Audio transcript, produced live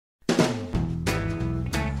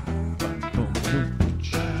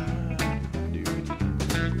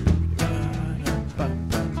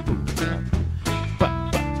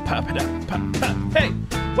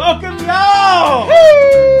Welcome, y'all!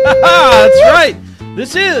 That's right.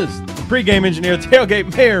 This is the Pre-Game Engineer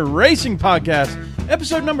Tailgate Mayor Racing Podcast,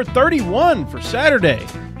 episode number 31 for Saturday,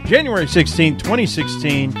 January 16,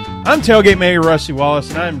 2016. I'm Tailgate Mayor Rusty Wallace,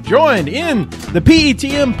 and I'm joined in the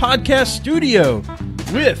PETM podcast studio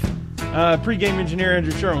with Pre-Game Engineer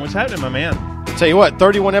Andrew Sherwin. What's happening, my man? I'll tell you what,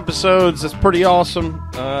 31 episodes, that's pretty awesome.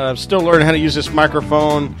 I'm still learning how to use this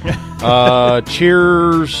microphone.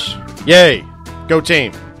 Cheers. Yay. Go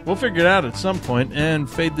team. We'll figure it out at some point and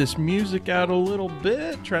fade this music out a little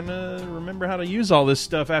bit, trying to remember how to use all this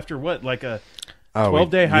stuff after what, like a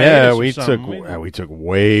 12-day hiatus Yeah, we took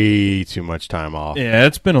way too much time off. Yeah,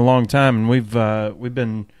 it's been a long time, and we've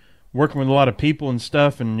been working with a lot of people and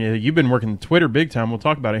stuff, and you've been working Twitter big time. We'll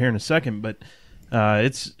talk about it here in a second, but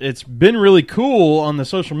it's been really cool on the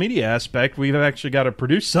social media aspect. We've actually got to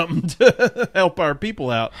produce something to help our people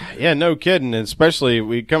out. Yeah, no kidding. And especially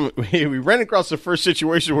we ran across the first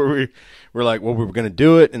situation where we were like, well, we were going to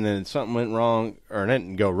do it, and then something went wrong, or it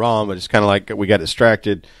didn't go wrong, but it's kind of like we got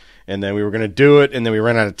distracted, and then we were going to do it, and then we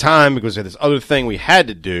ran out of time because we had this other thing we had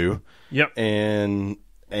to do. Yep.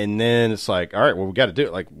 And then it's like, all right, well, we got to do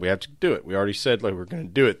it. Like, we have to do it. We already said, like, we're going to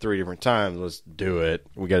do it 3 different times. Let's do it.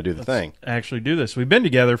 We got to do the thing. Actually do this. We've been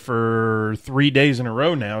together for 3 days in a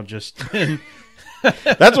row now. That's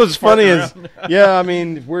what's funny is, yeah, I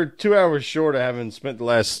mean, we're 2 hours short of having spent the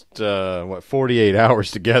last, 48 hours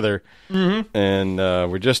together. Mm-hmm. And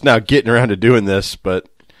we're just now getting around to doing this. But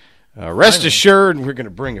rest assured, we're going to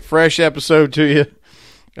bring a fresh episode to you.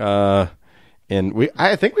 And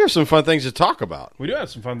I think we have some fun things to talk about. We do have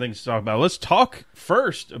some fun things to talk about. Let's talk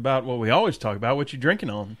first about what we always talk about, what you drinking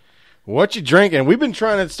on. What you drinking? We've been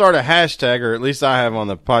trying to start a hashtag, or at least I have on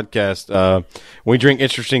the podcast. We drink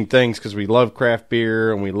interesting things because we love craft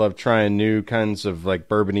beer, and we love trying new kinds of like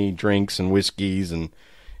bourbony drinks and whiskeys, and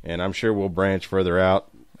I'm sure we'll branch further out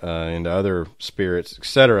into other spirits,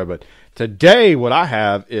 etc. But today what I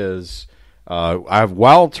have is I have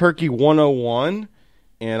Wild Turkey 101,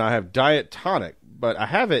 and I have Diet Tonic, but I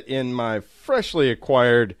have it in my freshly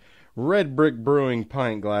acquired Red Brick Brewing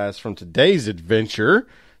pint glass from today's adventure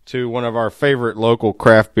to one of our favorite local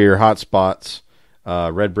craft beer hotspots,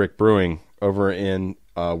 Red Brick Brewing, over in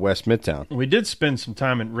West Midtown. We did spend some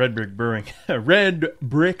time at Red Brick Brewing. Red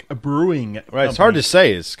Brick Brewing Company. Right, it's hard to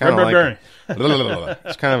say. It's kind of like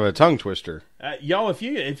it's kind of a tongue twister. Y'all, if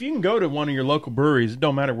you can go to one of your local breweries, it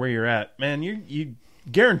don't matter where you're at, man, you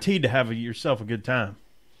guaranteed to have yourself a good time.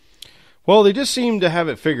 Well, they just seem to have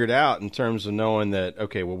it figured out in terms of knowing that,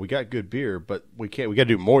 okay, well, we got good beer, but we got to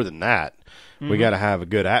do more than that. Mm-hmm. We got to have a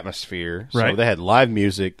good atmosphere. Right. So they had live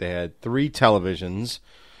music. They had 3 televisions.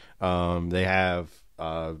 They have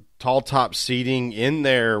tall top seating in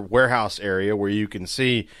their warehouse area where you can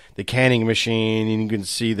see the canning machine, and you can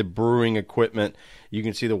see the brewing equipment. You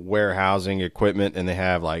can see the warehousing equipment, and they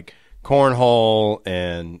have like cornhole,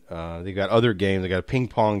 and they got other games. They got a ping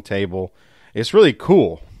pong table. It's really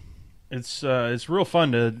cool. It's real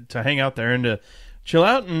fun to hang out there and to chill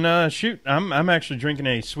out and shoot. I'm actually drinking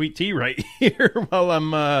a sweet tea right here while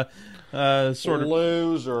I'm sort of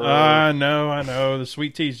loser. I know the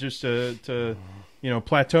sweet tea's just to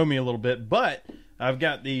plateau me a little bit, but I've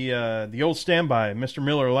got the old standby Mr.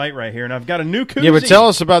 Miller Lite right here, and I've got a new koozie. Yeah, but tell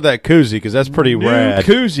us about that koozie because that's pretty rad.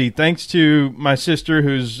 Koozie, thanks to my sister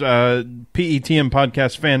who's PETM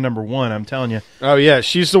podcast fan number 1. I'm telling you. Oh yeah,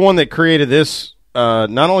 she's the one that created this.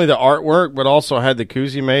 Not only the artwork, but also had the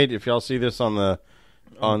koozie made. If y'all see this on the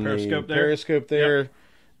Periscope there. Yep.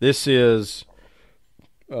 This is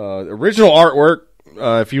original artwork.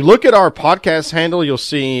 If you look at our podcast handle, you'll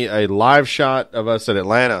see a live shot of us at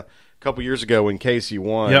Atlanta a couple years ago when Casey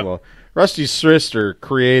won. Yep. Well, Rusty's sister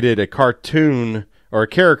created a cartoon or a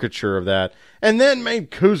caricature of that, and then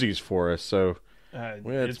made koozies for us. So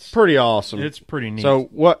it's pretty awesome. It's pretty neat. So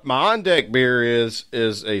what my on deck beer is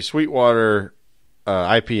a Sweetwater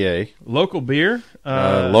IPA. Local beer.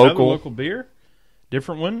 Local beer.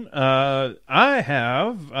 Different one. I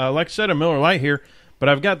have, like I said, a Miller Lite here, but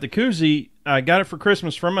I've got the koozie. I got it for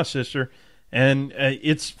Christmas from my sister, and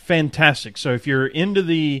it's fantastic. So if you're into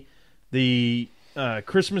the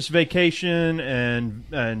Christmas Vacation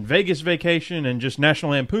and Vegas Vacation and just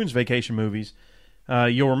National Lampoon's Vacation movies,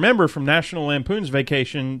 you'll remember from National Lampoon's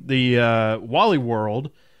Vacation the Wally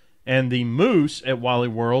World and the moose at Wally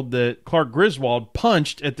World that Clark Griswold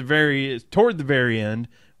punched toward the very end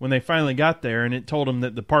when they finally got there, and it told him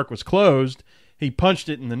that the park was closed. He punched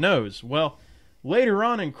it in the nose. Well, later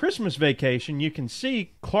on in Christmas Vacation, you can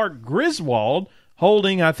see Clark Griswold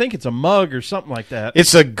holding, I think it's a mug or something like that.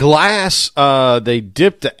 It's a glass they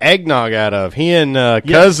dipped the eggnog out of. He and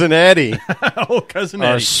Cousin Eddie Cousin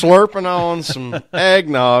are Eddie. slurping on some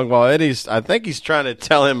eggnog while I think he's trying to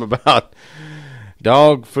tell him about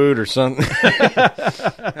dog food or something.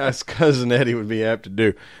 That's Cousin Eddie would be apt to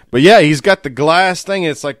do. But yeah, he's got the glass thing.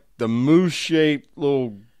 It's like the moose-shaped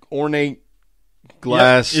little ornate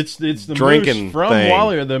glass. Yep. It's the drinking moose from thing.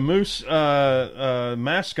 Wally, or the moose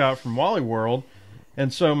mascot from Wally World.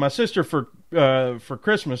 And so my sister for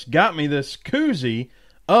Christmas got me this koozie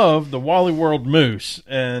of the Wally World moose,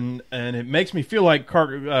 and it makes me feel like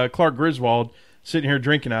Clark Griswold sitting here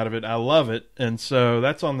drinking out of it. I love it, and so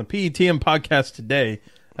that's on the PETM podcast today.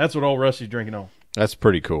 That's what old Rusty's drinking on. That's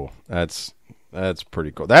pretty cool. That's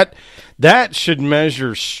pretty cool. That should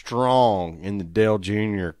measure strong in the Dale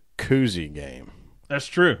Jr. koozie game. That's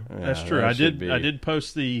true. That's true. I should be. did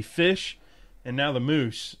post the fish, and now the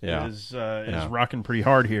moose is rocking pretty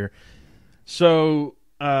hard here. So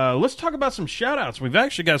let's talk about some shout-outs. We've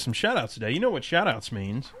actually got some shout-outs today. You know what shout-outs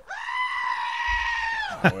means.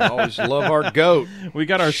 We always love our goat. We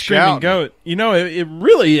got our screaming goat. You know,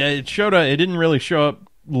 it showed up. It didn't really show up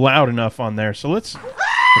loud enough on there. So let's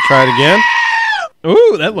try it again.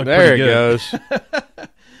 Ooh, that looked pretty good. There it goes.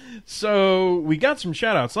 So we got some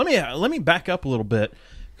shout-outs. Let me back up a little bit,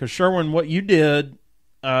 because Sherwin, what you did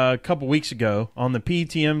a couple weeks ago on the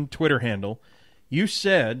PETM Twitter handle, you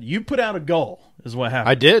said you put out a goal, is what happened.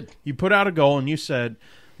 I did. You put out a goal, and you said,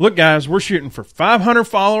 look, guys, we're shooting for 500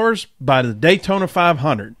 followers by the Daytona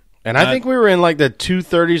 500. And I think we were in like the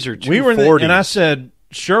 230s or 240s. We were and I said,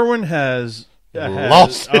 Sherwin has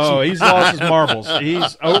lost he's lost his marbles.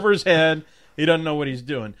 He's over his head. He doesn't know what he's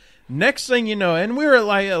doing. Next thing you know, and we were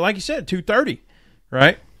like you said, 230,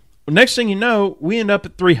 right? Next thing you know, we end up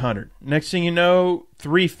at 300. Next thing you know,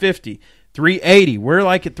 350, 380. We're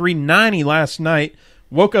like at 390 last night.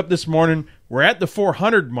 Woke up this morning. We're at the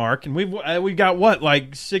 400 mark, and we've got what,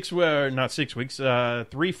 like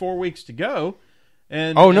 3-4 weeks to go.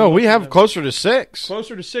 And we have closer to 6.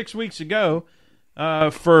 Closer to 6 weeks to go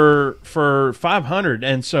for 500.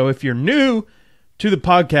 And so if you're new to the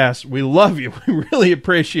podcast, we love you. We really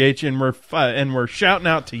appreciate you, and we're shouting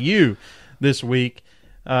out to you this week.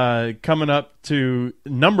 Coming up to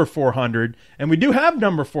number 400, and we do have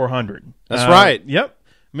number 400. That's right. Yep,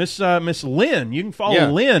 Miss Lynn. You can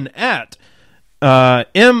follow Lynn at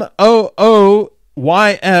MOOYSMOM.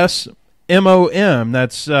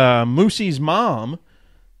 That's Moosey's mom.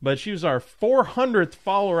 But she was our 400th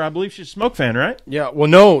follower. I believe she's a Smoke fan, right? Yeah.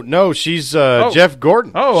 Well, no, she's Jeff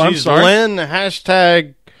Gordon. Oh, she's I'm sorry. Lynn,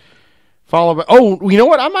 hashtag follow back. Oh, you know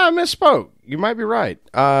what? I might have misspoke. You might be right.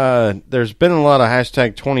 There's been a lot of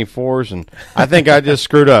hashtag 24s, and I think I just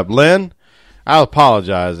screwed up. Lynn, I'll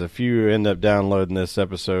apologize if you end up downloading this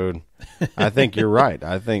episode. I think you're right.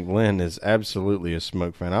 I think Lynn is absolutely a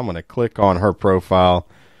Smoke fan. I'm going to click on her profile.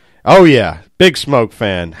 Oh, yeah. Big Smoke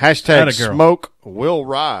fan. Hashtag Smoke will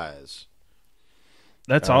rise.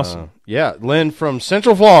 That's awesome. Yeah. Lynn from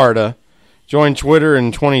Central Florida joined Twitter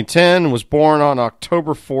in 2010, was born on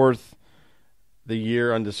October 4th, the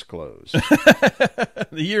year undisclosed. The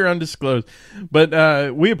year undisclosed.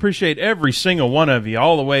 But we appreciate every single one of you,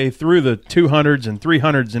 all the way through the 200s and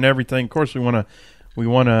 300s and everything. Of course, we want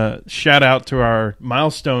to shout out to our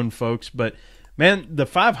milestone folks, but man, the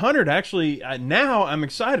 500 actually, now I'm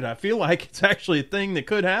excited. I feel like it's actually a thing that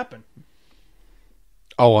could happen.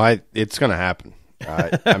 Oh, it's going to happen.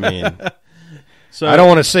 I mean, so I don't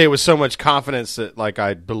want to say it with so much confidence that like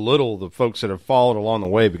I belittle the folks that have followed along the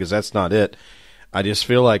way, because that's not it. I just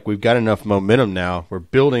feel like we've got enough momentum now. We're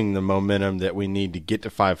building the momentum that we need to get to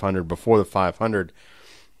 500 before the 500.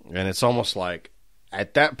 And it's almost like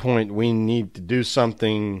at that point we need to do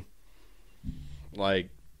something like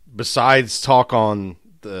besides talk on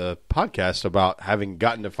the podcast about having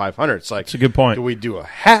gotten to 500. It's like, it's a good point. Do we do a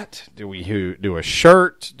hat? Do we do a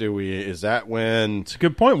shirt? Is that when? It's a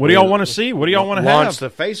good point. What do y'all want to see? What do y'all want to have? Launch the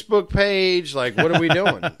Facebook page? Like, what are we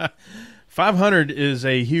doing? 500 is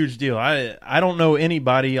a huge deal. I don't know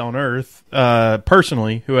anybody on earth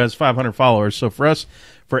personally who has 500 followers. So for us,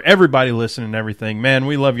 for everybody listening and everything, man,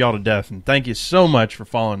 we love y'all to death, and thank you so much for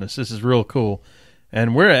following us. This is real cool.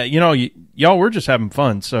 And we're, y'all, we're just having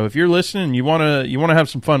fun. So if you're listening and you want to have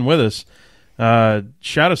some fun with us,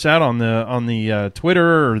 shout us out on the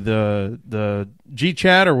Twitter or the G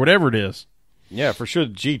Chat or whatever it is. Yeah, for sure,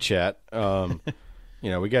 the G Chat.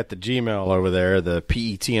 We got the Gmail over there, the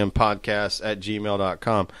PETM podcast at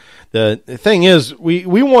gmail.com. The thing is, we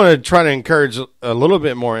want to try to encourage a little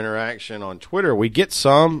bit more interaction on Twitter. We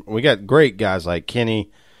got great guys like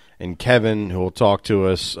Kenny and Kevin, who will talk to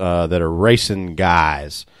us, that are racing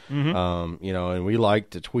guys. Mm-hmm. And we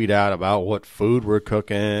like to tweet out about what food we're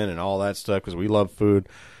cooking and all that stuff because we love food.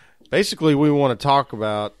 Basically, we want to talk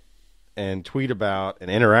about and tweet about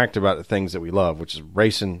and interact about the things that we love, which is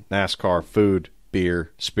racing, NASCAR, food,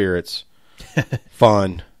 beer, spirits,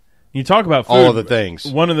 fun. You talk about food, all of the things.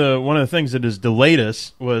 One of the things that has delayed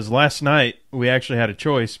us was last night we actually had a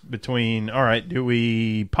choice between, all right, do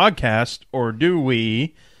we podcast or do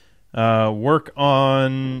we work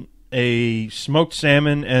on a smoked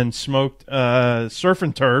salmon and smoked surf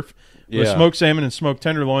and turf with smoked salmon and smoked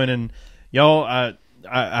tenderloin. And y'all,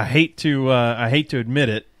 I hate to admit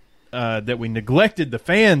it that we neglected the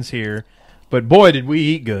fans here, but boy, did we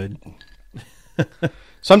eat good.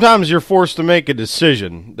 Sometimes you're forced to make a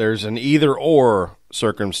decision. There's an either-or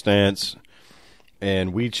circumstance,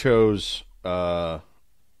 and we chose the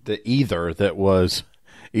either that was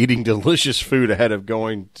eating delicious food ahead of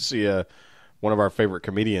going to see one of our favorite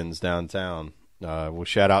comedians downtown. We'll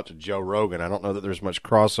shout out to Joe Rogan. I don't know that there's much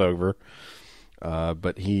crossover,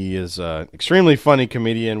 but he is an extremely funny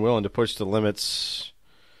comedian, willing to push the limits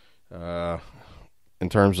in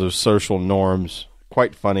terms of social norms.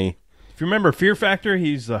 Quite funny. If you remember Fear Factor,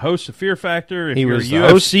 he's the host of Fear Factor. If you're a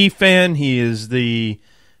UFC fan, he is the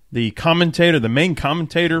commentator, the main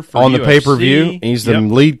commentator for on the UFC. pay-per-view. He's the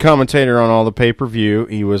lead commentator on all the pay-per-view.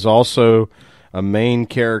 He was also a main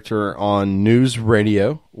character on News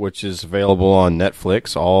Radio, which is available on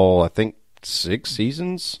Netflix. All, I think, 6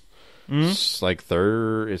 seasons. Mm-hmm. It's like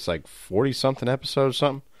 40-something episodes or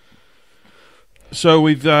something. So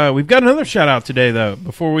we've got another shout-out today, though,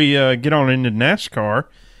 before we get on into NASCAR.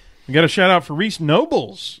 We got a shout-out for Reese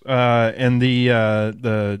Nobles, and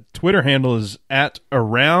the Twitter handle is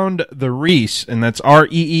 @AroundTheReese, and that's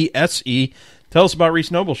REESE. Tell us about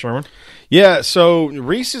Reese Nobles, Sherwin. Yeah, so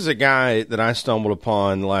Reese is a guy that I stumbled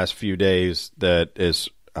upon the last few days that is,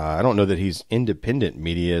 I don't know that he's independent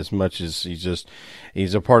media as much as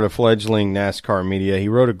he's a part of fledgling NASCAR media. He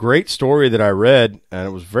wrote a great story that I read, and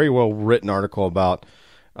it was a very well-written article about,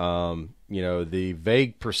 the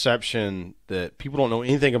vague perception that people don't know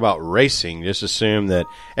anything about racing, just assume that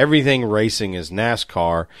everything racing is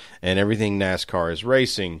NASCAR and everything NASCAR is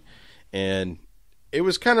racing. And it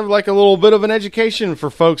was kind of like a little bit of an education for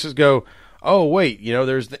folks that go, oh, wait,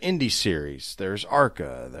 there's the Indy Series, there's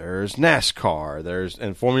ARCA, there's NASCAR,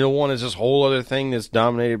 and Formula One is this whole other thing that's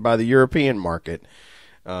dominated by the European market.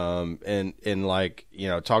 And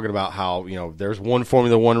talking about how, there's one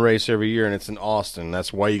Formula One race every year and it's in Austin.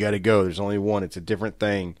 That's why you got to go. There's only one. It's a different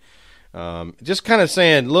thing. Just kind of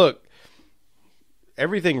saying, look,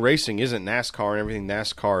 everything racing isn't NASCAR and everything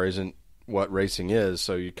NASCAR isn't what racing is.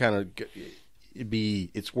 So you kind of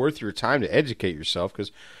it's worth your time to educate yourself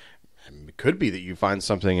because it could be that you find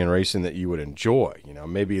something in racing that you would enjoy.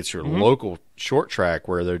 Maybe it's your local short track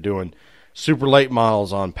where they're doing super late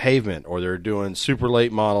models on pavement, or they're doing super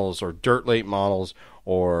late models or dirt late models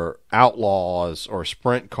or outlaws or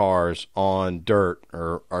sprint cars on dirt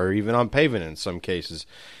or even on pavement in some cases.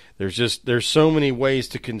 There's so many ways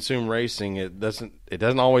to consume racing. It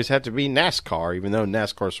doesn't always have to be NASCAR, even though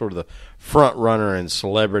NASCAR is sort of the front runner in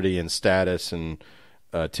celebrity and status and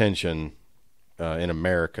attention in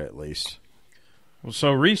America, at least. Well,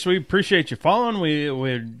 so Reese, we appreciate you following.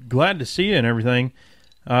 We're glad to see you and everything.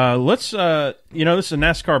 Let's, this is a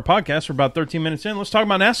NASCAR podcast. We're about 13 minutes in. Let's talk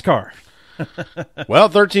about NASCAR. Well,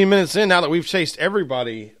 13 minutes in, now that we've chased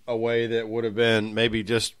everybody away that would have been maybe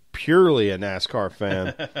just purely a NASCAR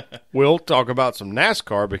fan, we'll talk about some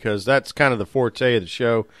NASCAR because that's kind of the forte of the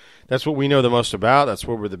show. That's what we know the most about. That's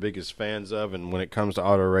what we're the biggest fans of. And when it comes to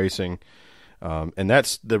auto racing, and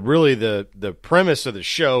that's the premise of the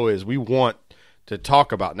show is we want to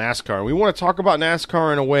talk about NASCAR. And we want to talk about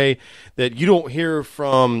NASCAR in a way that you don't hear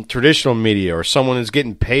from traditional media or someone who's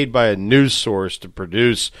getting paid by a news source to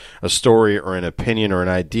produce a story or an opinion or an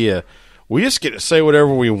idea. We just get to say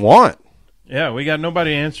whatever we want. Yeah, we got nobody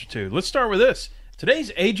to answer to. Let's start with this.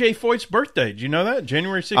 Today's A.J. Foyt's birthday. Did you know that?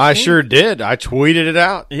 January 16th? I sure did. I tweeted it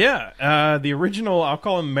out. Yeah. The original, I'll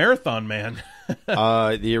call him Marathon Man.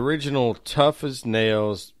 The original tough as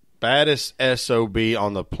nails, baddest SOB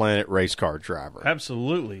on the planet race car driver.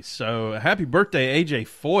 Absolutely. So happy birthday, A.J.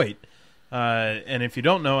 Foyt. And if you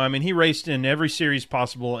don't know, I mean, he raced in every series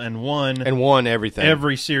possible and won. And won everything.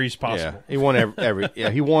 Every series possible. Yeah, he won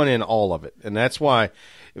he won in all of it. And that's why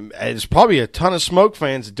there's probably a ton of Smoke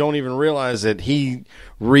fans that don't even realize that he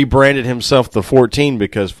rebranded himself the 14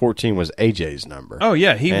 because 14 was AJ's number. Oh,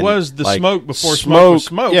 yeah. He was the Smoke before Smoke was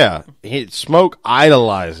Smoke. Yeah. Smoke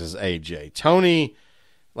idolizes AJ. Tony,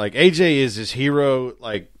 like, AJ is his hero,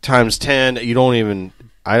 like, times 10. You don't even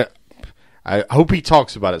 – I hope he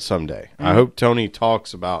talks about it someday. I hope Tony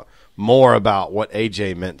talks more about what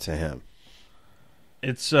AJ meant to him.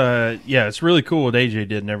 It's it's really cool what AJ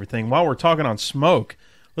did and everything. While we're talking on smoke,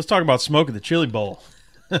 let's talk about smoke at the Chili Bowl.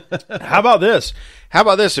 How about this?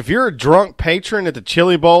 If you're a drunk patron at the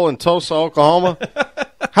Chili Bowl in Tulsa, Oklahoma,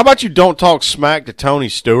 how about you don't talk smack to Tony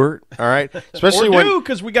Stewart? All right, especially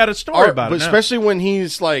because we got a story about it. But especially when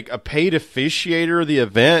he's like a paid officiator of the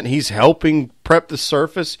event, he's helping prep the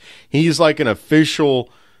surface. He's like an official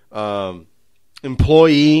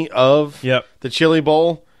employee of the Chili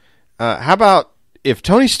Bowl. How about if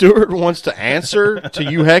Tony Stewart wants to answer to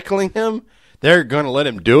you heckling him, they're going to let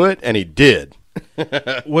him do it, and he did.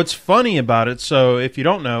 What's funny about it, so if you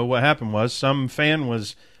don't know, what happened was some fan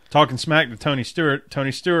was talking smack to Tony Stewart.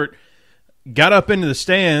 Tony Stewart got up into the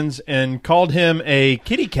stands and called him a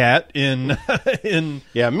kitty cat in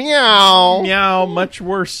meow, much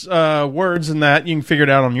worse words than that. You can figure it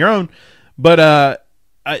out on your own. But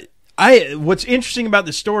what's interesting about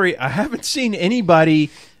this story, I haven't seen anybody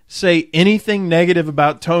say anything negative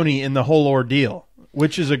about Tony in the whole ordeal,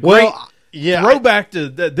 which is a great throwback to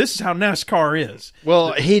this is how NASCAR is.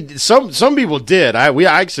 Well, some people did. I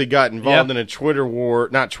actually got involved in a Twitter war,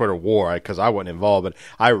 not Twitter war because I wasn't involved, but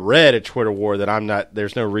I read a Twitter war that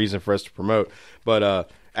there's no reason for us to promote. But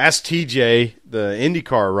ask TJ, the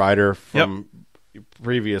IndyCar rider from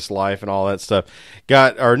previous life and all that stuff,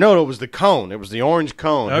 it was the Cone. It was the Orange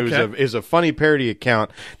Cone, who is a funny parody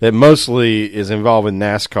account that mostly is involved in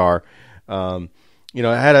NASCAR. I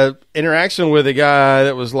had an interaction with a guy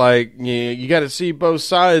that was like, you got to see both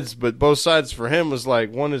sides, but both sides for him was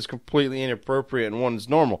like one is completely inappropriate and one is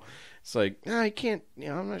normal. It's like, no, you can't,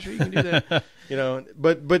 I'm not sure you can do that.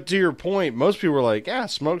 But to your point, most people were like, yeah,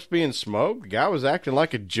 Smoke's being Smoke. The guy was acting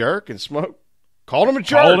like a jerk and Smoke called him a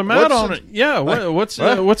jerk. Called him out on it. Yeah, what's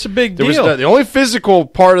a big deal? The only physical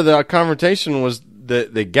part of the confrontation was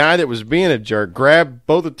the guy that was being a jerk grabbed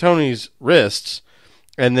both of Tony's wrists.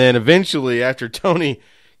 And then eventually, after Tony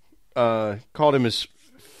called him his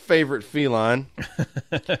favorite feline,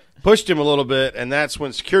 pushed him a little bit, and that's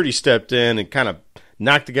when security stepped in and kind of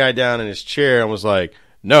knocked the guy down in his chair and was like,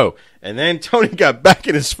 no. And then Tony got back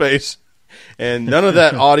in his face, and none of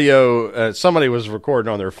that audio, somebody was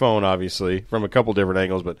recording on their phone, obviously, from a couple different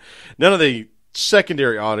angles, but none of the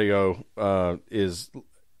secondary audio is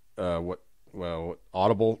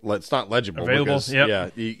audible. It's not legible. Available,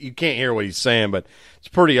 because, you can't hear what he's saying, but it's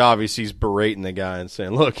pretty obvious he's berating the guy and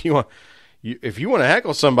saying, look, if you want to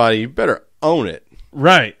heckle somebody, you better own it.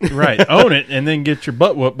 Right. Own it, and then get your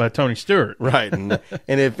butt whooped by Tony Stewart. Right. And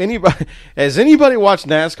if has anybody watched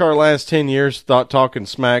NASCAR last 10 years thought talking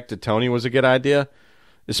smack to Tony was a good idea?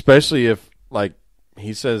 Especially if, like,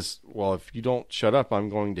 he says, well, if you don't shut up, I'm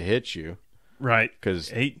going to hit you. Right, because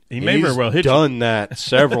he may very well hit done that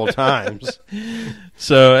several times.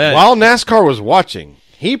 So while NASCAR was watching,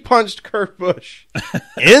 he punched Kurt Busch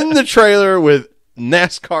in the trailer with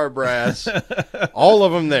NASCAR brass, all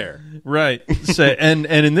of them there. Right. So and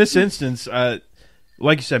in this instance, like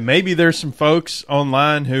you said, maybe there's some folks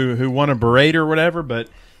online who want to berate or whatever, but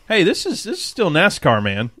hey, this is still NASCAR,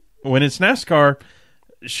 man. When it's NASCAR,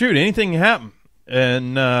 shoot, anything can happen,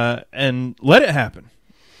 and let it happen.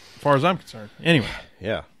 As far as I'm concerned. Anyway.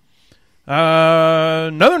 Yeah.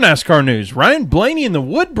 Another NASCAR news. Ryan Blaney and the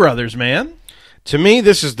Wood Brothers, man. To me,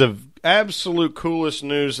 this is the absolute coolest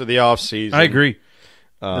news of the offseason. I agree.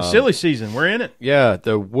 The silly season. We're in it. Yeah,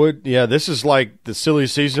 this is like the silly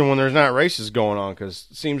season when there's not races going on, because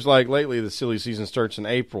it seems like lately the silly season starts in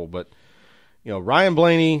April. But, Ryan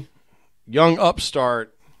Blaney, young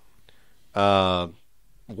upstart,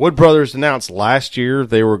 Wood Brothers announced last year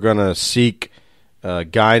they were going to seek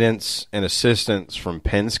guidance and assistance from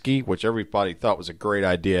Penske, which everybody thought was a great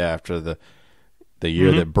idea after the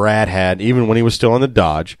year that Brad had, even when he was still in the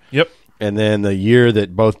Dodge. Yep. And then the year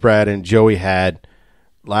that both Brad and Joey had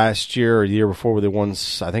last year or the year before, where they won,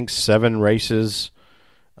 I think, 7 races.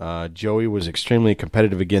 Joey was extremely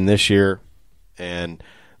competitive again this year. And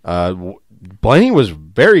Blaney was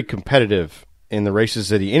very competitive in the races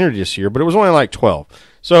that he entered this year, but it was only like 12.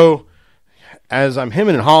 So as I'm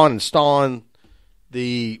hemming and hawing and stalling,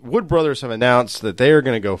 the Wood Brothers have announced that they are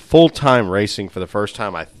going to go full-time racing for the first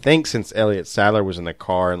time, I think, since Elliott Sadler was in the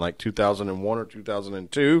car in like 2001 or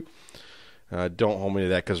 2002. Don't hold me to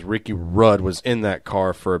that, because Ricky Rudd was in that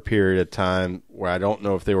car for a period of time where I don't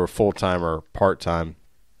know if they were full-time or part-time.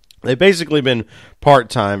 They've basically been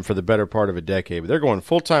part-time for the better part of a decade, but they're going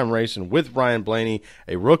full-time racing with Ryan Blaney,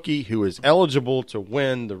 a rookie who is eligible to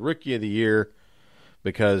win the Rookie of the Year,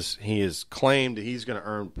 because he has claimed that he's going to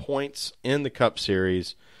earn points in the Cup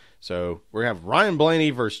Series. So we're going to have Ryan Blaney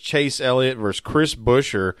versus Chase Elliott versus Chris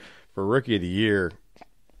Buescher for Rookie of the Year.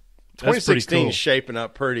 2016 is shaping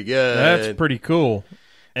up pretty good. That's pretty cool.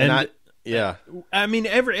 And yeah. I mean,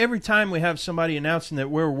 every time we have somebody announcing that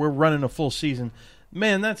we're running a full season,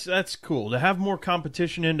 man, that's cool. To have more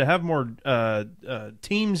competition in, to have more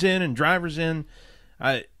teams in and drivers in,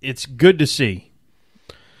 it's good to see.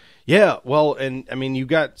 Yeah, well, and I mean, you've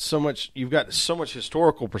got so much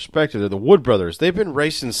historical perspective there. The Wood Brothers, they've been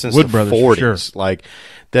racing since the 40s. Sure. Like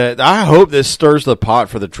that, I hope this stirs the pot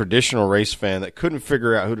for the traditional race fan that couldn't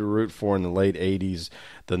figure out who to root for in the late 80s,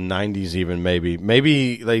 the 90s even maybe.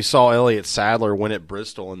 Maybe they saw Elliott Sadler win at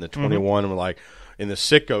Bristol in the 21 and were like, in the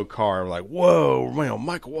Sicko car, like, whoa, man,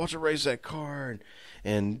 Michael Walter raced that car,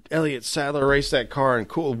 and Elliott Sadler raced that car, and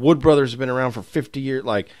cool. Wood Brothers have been around for 50 years.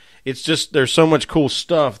 Like, it's just, there's so much cool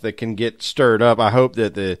stuff that can get stirred up. I hope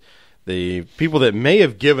that the people that may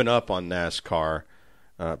have given up on NASCAR,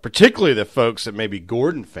 particularly the folks that may be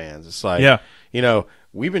Gordon fans, it's like, you know,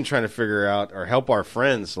 we've been trying to figure out or help our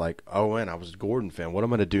friends, like, oh, man, I was a Gordon fan. What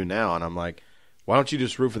am I going to do now? And I'm like, why don't you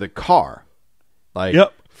just root for the car? Like,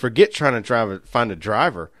 forget trying to find a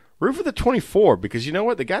driver. Root for the 24, because you know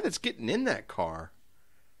what? The guy that's getting in that car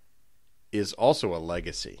is also a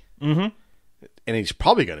legacy. Mm-hmm. And he's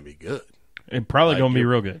probably going to be good. And probably going to be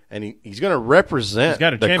real good. And he's going to represent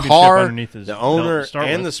the car, the owner,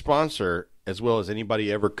 and the sponsor as well as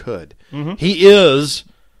anybody ever could. Mm-hmm. He is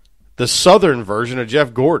the southern version of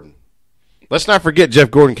Jeff Gordon. Let's not forget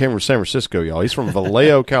Jeff Gordon came from San Francisco, y'all. He's from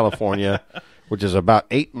Vallejo, California, which is about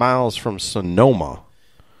 8 miles from Sonoma.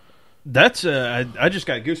 That's I just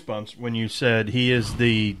got goosebumps when you said he is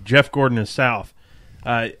the Jeff Gordon of South.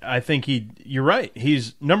 I think you're right.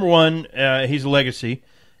 He's number one. He's a legacy,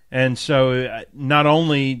 and so not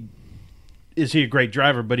only is he a great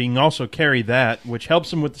driver, but he can also carry that, which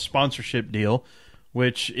helps him with the sponsorship deal,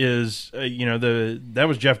 which is that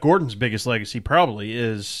was Jeff Gordon's biggest legacy. Probably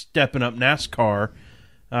is stepping up NASCAR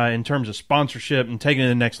in terms of sponsorship and taking it to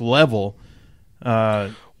the next level.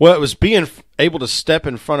 Well, it was being able to step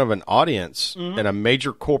in front of an audience in a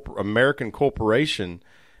major American corporation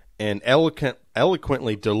and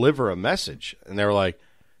eloquently deliver a message. And they were like,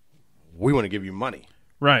 we want to give you money.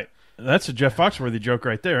 Right. That's a Jeff Foxworthy joke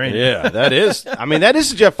right there, ain't it? Yeah, that is. I mean, that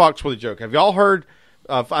is a Jeff Foxworthy joke. Have y'all heard?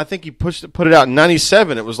 I think he put it out in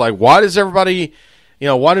 '97. It was like, why does everybody,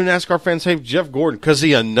 why do NASCAR fans hate Jeff Gordon? Because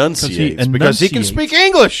he enunciates. Because he can speak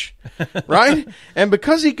English, right? And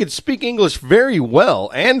because he could speak English very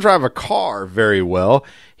well and drive a car very well,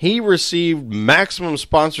 he received maximum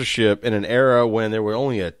sponsorship in an era when there were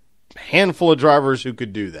only a handful of drivers who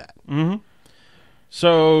could do that. Mm-hmm.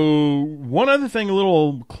 So one other thing, a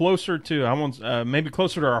little closer to, maybe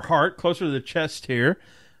closer to our heart, closer to the chest here.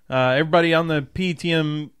 Everybody on the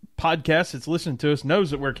PETM podcast that's listening to us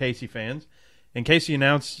knows that we're Casey fans. And Casey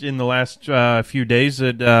announced in the last few days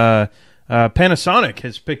that Panasonic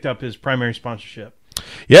has picked up his primary sponsorship.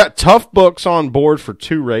 Yeah, Tough Book's on board for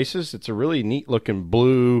 2 races. It's a really neat-looking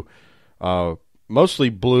blue, mostly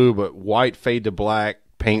blue, but white fade to black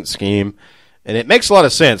paint scheme. And it makes a lot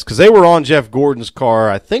of sense because they were on Jeff Gordon's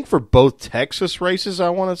car, I think, for both Texas races,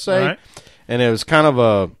 I want to say. Right. And it was kind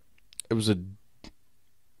of it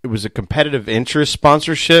was a competitive interest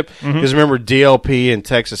sponsorship. Because remember, DLP and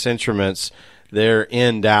Texas Instruments, they're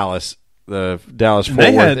in Dallas, the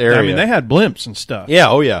Dallas-Fort Worth area. I mean, they had blimps and stuff.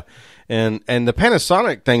 Yeah, oh yeah. And the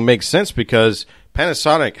Panasonic thing makes sense because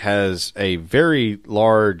Panasonic has a very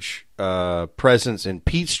large presence in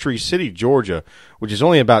Peachtree City, Georgia, which is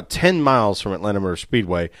only about 10 miles from Atlanta Motor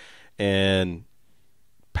Speedway. And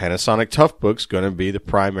Panasonic Tough Book's going to be the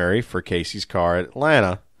primary for Casey's car at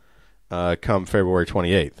Atlanta come February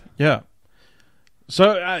 28th. Yeah.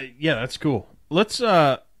 So, that's cool. Let's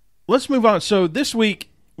move on. So this week,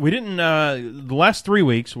 we didn't the last 3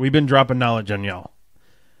 weeks, we've been dropping knowledge on y'all.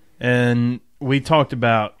 And we talked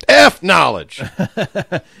about knowledge.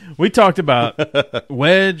 We talked about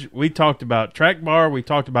wedge. We talked about track bar. We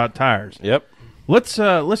talked about tires. Yep. Let's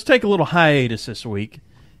take a little hiatus this week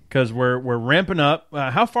because we're ramping up.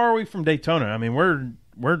 How far are we from Daytona? I mean, we're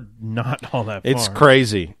not all that far. It's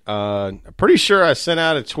crazy. Pretty sure I sent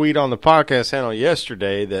out a tweet on the podcast handle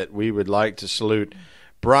yesterday that we would like to salute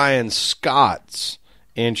Brian Scott's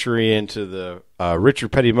entry into the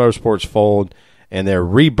Richard Petty Motorsports fold. And they're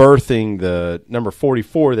rebirthing the number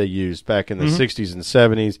 44 they used back in the 60s and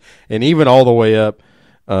 70s, and even all the way up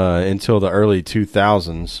until the early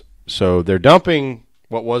 2000s. So they're dumping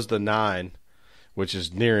what was the 9, which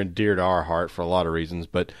is near and dear to our heart for a lot of reasons.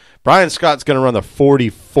 But Brian Scott's going to run the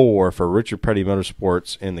 44 for Richard Petty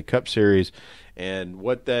Motorsports in the Cup Series. And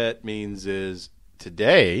what that means is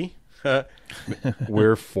today,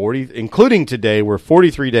 we're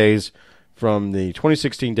 43 days from the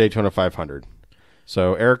 2016 Daytona 500.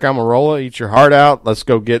 So, Eric Almirola, eat your heart out. Let's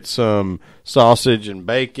go get some sausage and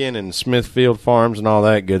bacon and Smithfield Farms and all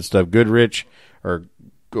that good stuff. Goodrich, or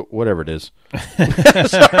whatever it is.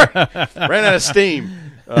 Sorry. Ran out of steam.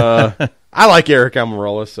 I like Eric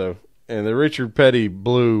Almirola, and the Richard Petty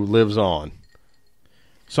Blue lives on.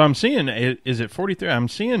 So I'm seeing, is it 43? I'm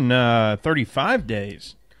seeing 35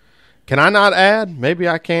 days. Can I not add? Maybe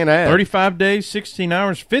I can't add. 35 days, 16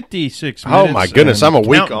 hours, 56 minutes. Oh, my goodness. I'm a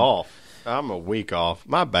week off.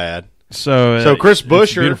 My bad. So Chris Buescher.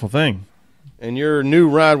 It's a beautiful thing. And your new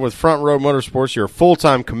ride with Front Row Motorsports, your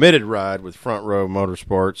full-time committed ride with Front Row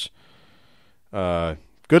Motorsports,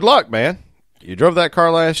 good luck, man. You drove that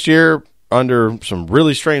car last year under some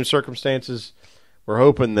really strange circumstances. We're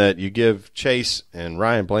hoping that you give Chase and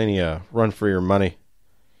Ryan Blaney a run for your money.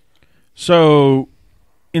 So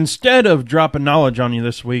instead of dropping knowledge on you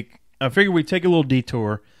this week, I figured we'd take a little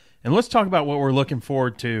detour, and let's talk about what we're looking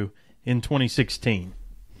forward to in 2016.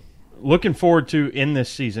 Looking forward to in this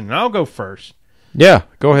season. And I'll go first. Yeah,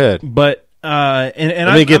 go ahead. But let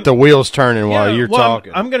me get the wheels turning while you're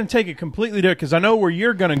talking. I'm going to take it completely different because I know where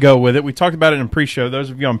you're going to go with it. We talked about it in pre-show. Those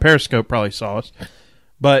of you on Periscope probably saw us.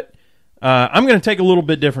 But I'm going to take a little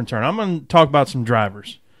bit different turn. I'm going to talk about some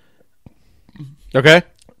drivers. Okay.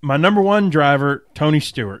 My number one driver, Tony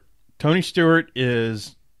Stewart. Tony Stewart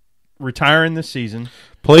is retiring this season.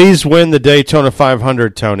 Please win the Daytona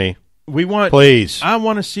 500, Tony. Please. I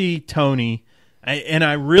want to see Tony, and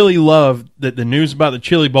I really love that the news about the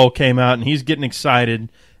Chili Bowl came out, and he's getting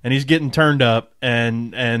excited, and he's getting turned up,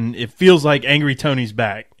 and it feels like Angry Tony's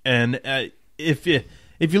back. And if you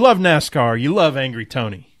love NASCAR, you love Angry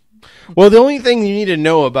Tony. Well, the only thing you need to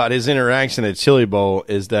know about his interaction at Chili Bowl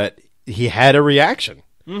is that he had a reaction,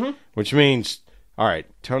 which means, all right,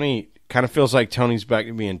 Tony kind of feels like Tony's back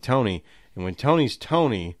to being Tony, and when Tony's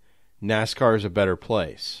Tony, NASCAR is a better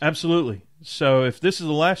place. Absolutely. So if this is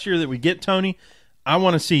the last year that we get Tony, I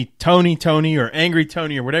want to see Tony, or Angry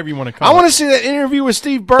Tony, or whatever you want to call it. I want to see that interview with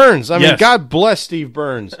Steve Burns. I mean, Yes. God bless Steve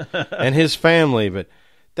Burns and his family, but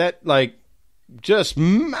that, just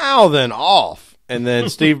mouthing off. And then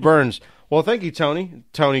Steve Burns, well, thank you, Tony.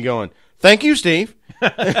 Tony going, thank you, Steve.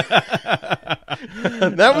 That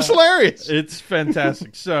was hilarious. It's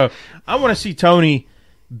fantastic. So I want to see Tony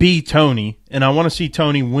be Tony, and I want to see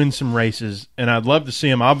Tony win some races, and I'd love to see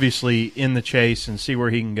him obviously in the chase and see where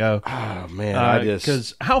he can go. Oh, man,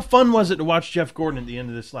 because how fun was it to watch Jeff Gordon at the end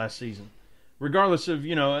of this last season? Regardless of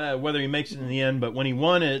whether he makes it in the end, but when he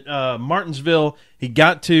won at Martinsville, he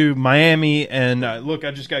got to Miami, and look,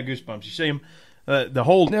 I just got goosebumps. You see him, the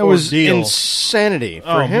whole That was ordeal. insanity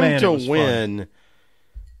for him to win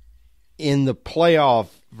in the playoff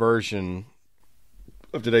version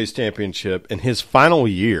of today's championship in his final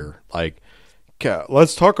year.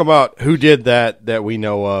 Let's talk about who did that we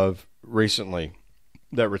know of recently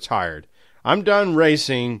that retired. I'm done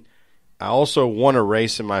racing. I also won a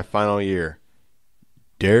race in my final year.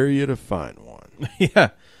 Dare you to find one. Yeah.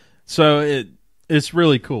 So it's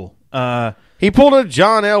really cool. He pulled a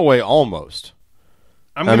John Elway almost.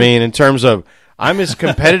 In terms of I'm as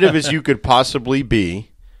competitive as you could possibly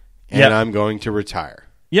be, and I'm going to retire.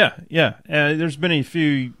 Yeah. There's been a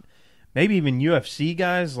few, maybe even UFC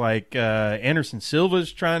guys like Anderson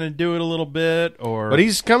Silva's trying to do it a little bit, but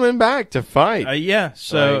he's coming back to fight. Yeah.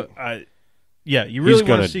 So you really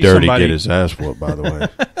want to see he's going to dirty somebody get his ass whooped, by the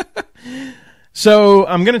way. So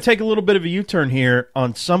I'm going to take a little bit of a U-turn here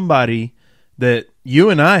on somebody that you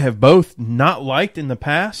and I have both not liked in the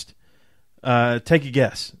past. Take a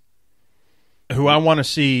guess. Who I want to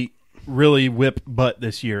see really whip butt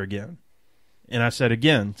this year again. And I said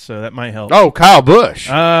again, so that might help. Oh, Kyle Busch.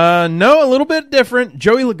 No, a little bit different.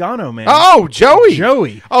 Joey Logano, man. Oh, Joey.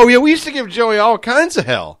 Joey. Oh, yeah, we used to give Joey all kinds of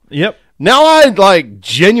hell. Yep. Now I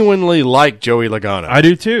genuinely like Joey Logano. I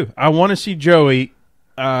do too. I want to see Joey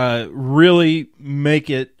really make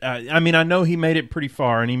it. I know he made it pretty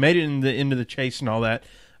far, and he made it into the chase and all that.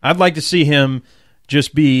 I'd like to see him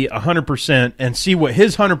just be 100% and see what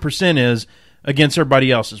his 100% is against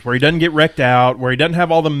everybody else's, where he doesn't get wrecked out, where he doesn't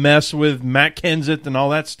have all the mess with Matt Kenseth and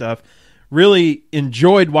all that stuff. Really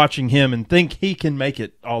enjoyed watching him and think he can make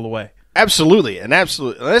it all the way. Absolutely.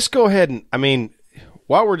 Let's go ahead and,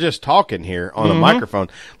 while we're just talking here on a microphone,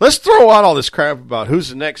 let's throw out all this crap about who's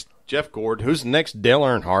the next Jeff Gordon, who's the next Dale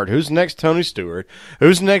Earnhardt, who's the next Tony Stewart,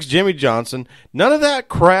 who's the next Jimmy Johnson. None of that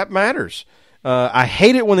crap matters. I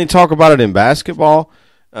hate it when they talk about it in basketball,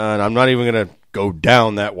 and I'm not even going to go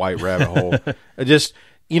down that white rabbit hole.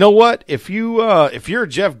 You know what? If you're a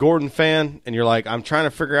Jeff Gordon fan and you're like, I'm trying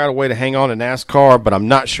to figure out a way to hang on to NASCAR, but I'm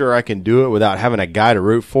not sure I can do it without having a guy to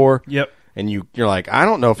root for. Yep. And you're like, I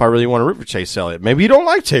don't know if I really want to root for Chase Elliott. Maybe you don't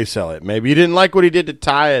like Chase Elliott. Maybe you didn't like what he did to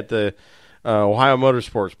Ty at the Ohio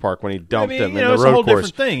Motorsports Park when he dumped him in the road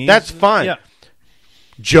course. That's fine. Yeah.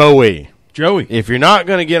 Joey. If you're not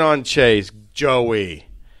going to get on Chase, Joey.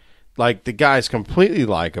 Like, the guy's completely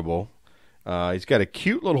likable. He's got a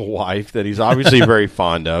cute little wife that he's obviously very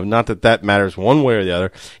fond of. Not that matters one way or the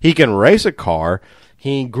other. He can race a car.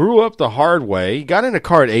 He grew up the hard way. He got in a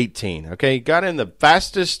car at 18. Okay, he got in the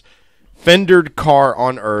fastest fendered car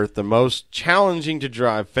on earth, the most challenging to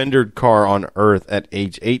drive fendered car on earth at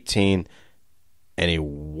age 18, and he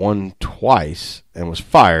won twice and was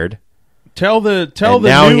fired. Tell the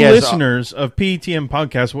new listeners of PETM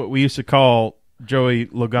podcast what we used to call Joey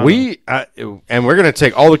Logano. And we're going to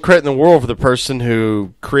take all the credit in the world for the person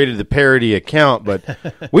who created the parody account, but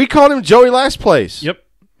we called him Joey Last Place. Yep.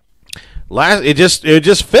 It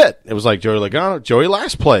just fit. It was like Joey Logano, Joey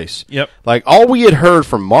Last Place. Yep. Like, all we had heard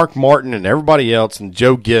from Mark Martin and everybody else and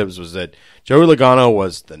Joe Gibbs was that Joey Logano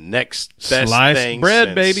was the next best sliced thing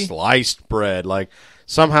bread, baby. Sliced bread. Like,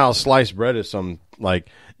 somehow sliced bread is some, like,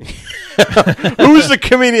 who's the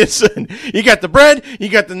comedian saying, you got the bread, you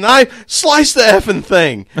got the knife, slice the effing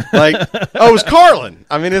thing. Like, it was Carlin.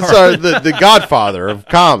 I mean, it's the godfather of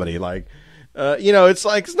comedy. Like, it's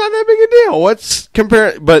like, it's not that big a deal. What's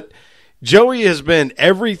comparing? But Joey has been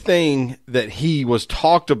everything that he was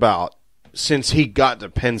talked about since he got to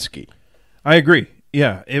Penske. I agree.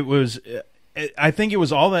 Yeah, it was. I think it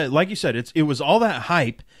was all that, like you said, it was all that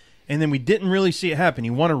hype, and then we didn't really see it happen.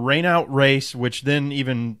 He won a rain-out race, which then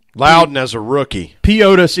even Loudon as a rookie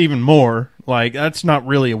PO'd us even more. Like, that's not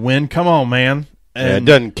really a win. Come on, man. And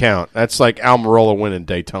it doesn't count. That's like Almirola winning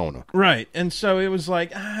Daytona. Right. And so it was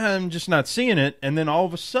like, I'm just not seeing it. And then all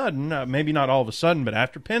of a sudden, maybe not all of a sudden, but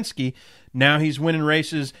after Penske, now he's winning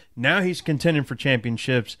races. Now he's contending for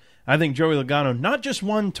championships. I think Joey Logano, not just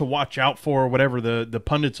one to watch out for, or whatever the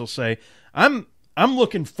pundits will say. I'm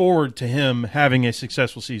looking forward to him having a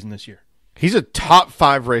successful season this year. He's a top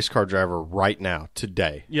 5 race car driver right now,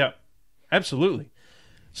 today. Yeah, absolutely.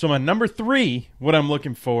 So my number 3, what I'm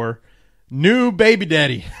looking for, new baby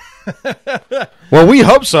daddy. Well, we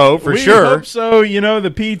hope so, for sure. We hope so.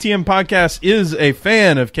 The PETM podcast is a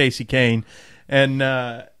fan of Casey Kane,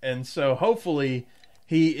 and so hopefully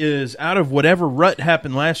he is out of whatever rut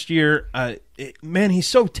happened last year. Man, he's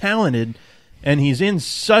so talented, and he's in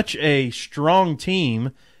such a strong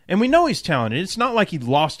team, and we know he's talented. It's not like he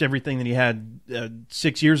lost everything that he had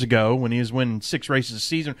 6 years ago when he was winning 6 races a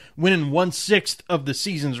season, winning 1/6 of the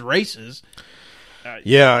season's races.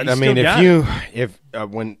 Yeah, I mean,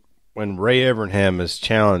 when Ray Evernham is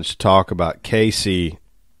challenged to talk about Casey,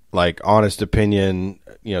 like, honest opinion,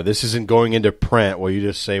 this isn't going into print. Well, you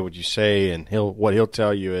just say what you say, and what he'll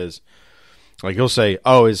tell you is, like, he'll say,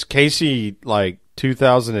 "Oh, is Casey like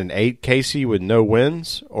 2008 Casey with no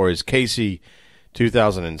wins, or is Casey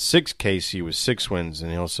 2006 Casey with 6 wins?"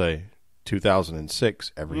 And he'll say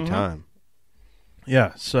 2006 every time.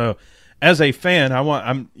 Yeah, so as a fan,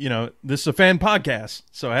 this is a fan podcast.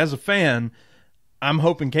 So as a fan, I'm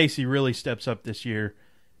hoping Casey really steps up this year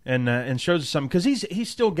and shows us something, because he's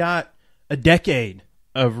still got a decade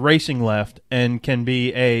of racing left and can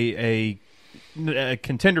be a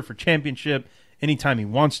contender for championship anytime he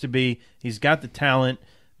wants to be. He's got the talent.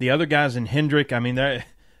 The other guys in Hendrick, I mean,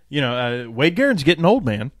 Wade Garrett's getting old,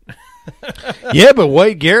 man. Yeah, but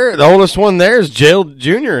Wade Garrett, the oldest one there is Dale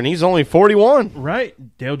Jr., and he's only 41.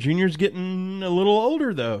 Right. Dale Jr.'s getting a little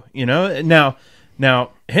older, though.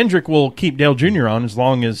 Now Hendrick will keep Dale Jr. on as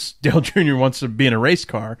long as Dale Jr. wants to be in a race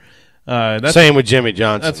car. Same with Jimmy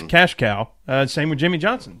Johnson. That's a cash cow. Same with Jimmy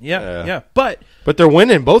Johnson. Yeah. But they're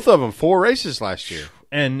winning, both of them, 4 races last year.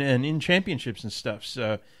 And in championships and stuff.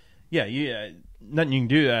 So, yeah, nothing you can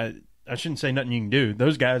do. I shouldn't say nothing you can do.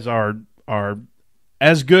 Those guys are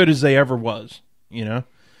as good as they ever was, So,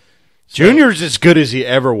 Junior's as good as he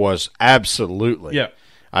ever was, absolutely. Yeah.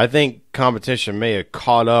 I think competition may have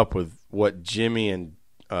caught up with what Jimmy and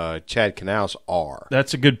Chad Canals are.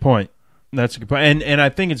 That's a good point. And I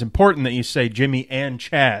think it's important that you say Jimmy and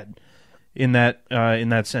Chad in that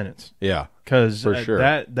sentence. Yeah, because for sure.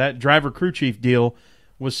 that driver crew chief deal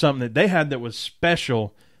was something that they had that was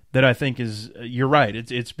special. That I think is, you're right.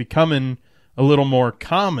 It's becoming a little more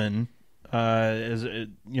common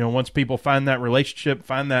once people find that relationship,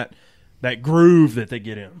 find that groove that they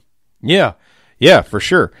get in. Yeah, for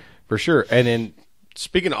sure. And then,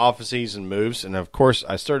 speaking of off-season moves, and of course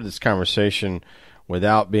I started this conversation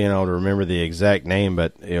without being able to remember the exact name,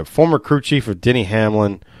 but former crew chief of Denny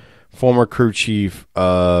Hamlin, former crew chief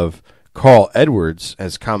of Carl Edwards,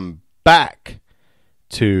 has come back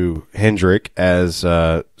to Hendrick as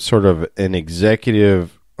sort of an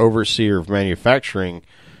executive overseer of manufacturing,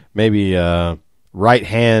 maybe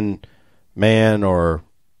right-hand man or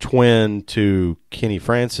twin to Kenny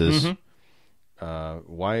Francis.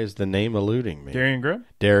 Why is the name eluding me?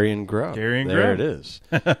 Darian Grubb. There it is.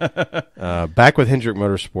 Back with Hendrick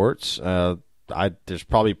Motorsports. There's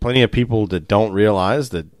probably plenty of people that don't realize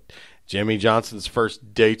that Jimmy Johnson's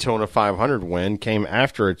first Daytona 500 win came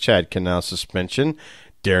after a Chad Canal suspension.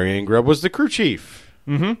 Darian Grubb was the crew chief.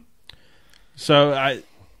 So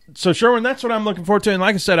Sherwin, that's what I'm looking forward to. And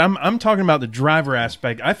like I said, I'm talking about the driver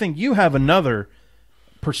aspect. I think you have another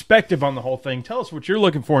perspective on the whole thing. Tell us what you're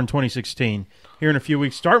looking for in 2016 here in a few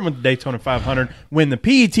weeks, starting with the Daytona 500, when the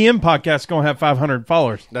PETM podcast is going to have 500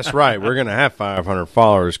 followers. That's right. We're going to have 500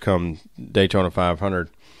 followers come Daytona 500.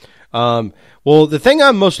 Well, the thing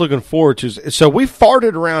I'm most looking forward to is, so we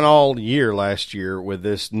farted around all year last year with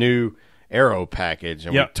this new aero package,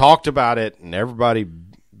 and we talked about it, and everybody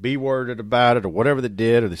B-worded about it or whatever they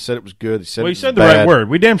did, or they said it was good. They said you said the right word.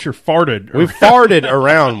 We damn sure farted. We farted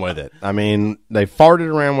around with it. I mean, they farted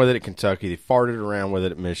around with it at Kentucky. They farted around with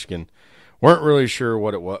it at Michigan. Weren't really sure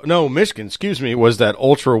what it was. No, Michigan, excuse me, was that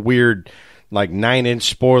ultra weird, like 9-inch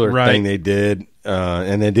spoiler thing they did,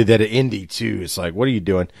 and they did that at Indy too. It's like, what are you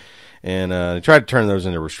doing? And they tried to turn those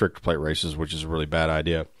into restrictor plate races, which is a really bad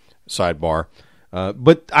idea. Sidebar.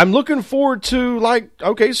 But I'm looking forward to,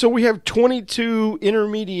 so we have 22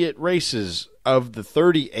 intermediate races of the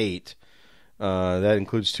 38. That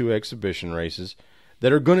includes 2 exhibition races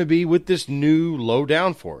that are going to be with this new low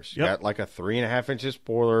downforce. Got like a 3.5-inch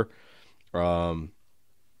spoiler. I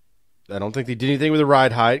don't think they did anything with the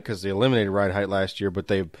ride height because they eliminated ride height last year, but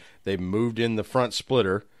they've moved in the front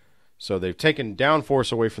splitter. So they've taken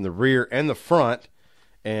downforce away from the rear and the front.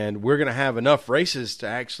 And we're going to have enough races to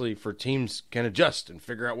actually, for teams can adjust and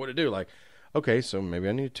figure out what to do. Like, okay, so maybe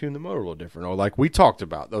I need to tune the motor a little different. Or like we talked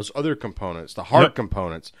about, those other components, the hard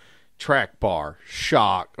components, track bar,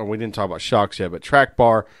 shock. Or we didn't talk about shocks yet, but track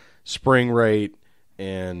bar, spring rate,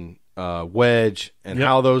 and wedge, and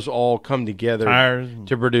how those all come together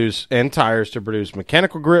to produce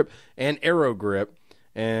mechanical grip and aero grip.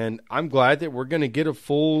 And I'm glad that we're going to get a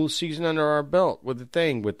full season under our belt with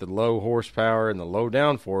the low horsepower and the low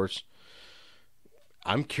downforce.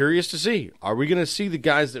 I'm curious to see. Are we going to see the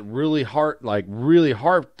guys that really harp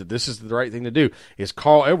that this is the right thing to do? Is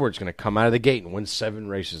Carl Edwards going to come out of the gate and win 7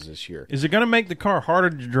 races this year? Is it going to make the car harder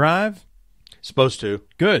to drive? Supposed to.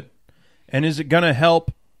 Good. And is it going to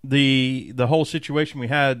help the whole situation we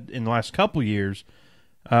had in the last couple years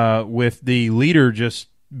with the leader just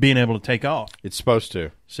being able to take off? It's supposed to.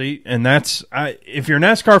 See, and if you're a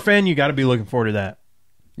NASCAR fan, you got to be looking forward to that.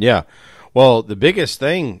 Yeah. Well, the biggest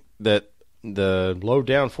thing that the low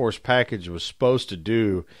downforce package was supposed to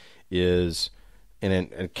do is, and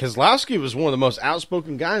Keselowski was one of the most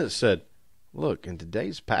outspoken guys that said, look, in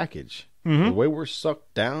today's package, the way we're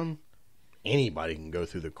sucked down, anybody can go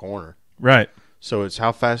through the corner. Right. So it's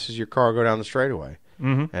how fast does your car go down the straightaway?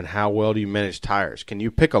 And how well do you manage tires? Can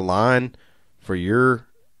you pick a line for your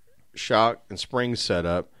shock and spring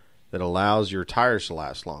setup that allows your tires to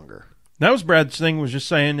last longer? That was Brad's thing, was just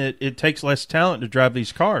saying that it takes less talent to drive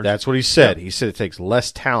these cars. That's what he said. He said it takes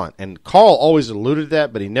less talent. And Carl always alluded to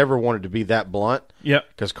that, but he never wanted to be that blunt. Yep.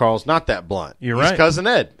 Because Carl's not that blunt. You're right. He's Cousin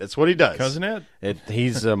Ed. That's what he does. Cousin Ed.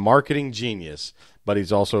 He's a marketing genius, but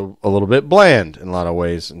he's also a little bit bland in a lot of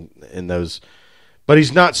ways in those. But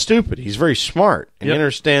he's not stupid. He's very smart. And he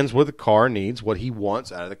understands what the car needs, what he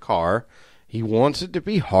wants out of the car. He wants it to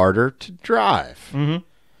be harder to drive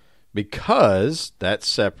because that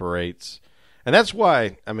separates. And that's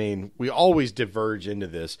why, I mean, we always diverge into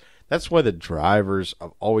this. That's why the drivers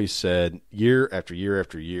have always said year after year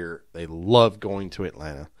after year, they love going to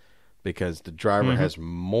Atlanta because the driver has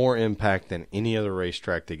more impact than any other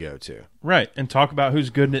racetrack they go to. Right. And talk about who's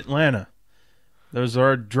good in Atlanta. Those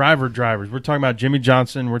are drivers. We're talking about Jimmy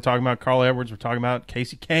Johnson. We're talking about Carl Edwards. We're talking about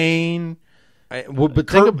Casey Kane. But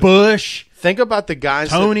Kurt Busch. Think about the guys.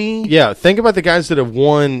 Tony. Think about the guys that have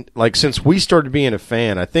won, like, since we started being a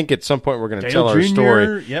fan. I think at some point we're going to tell our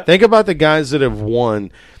story. Yep. Think about the guys that have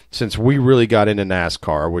won since we really got into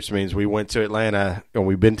NASCAR, which means we went to Atlanta, and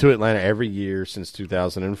we've been to Atlanta every year since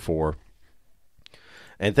 2004.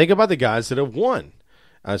 And think about the guys that have won,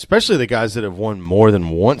 especially the guys that have won more than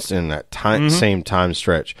once in that same time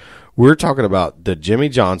stretch. We're talking about the Jimmy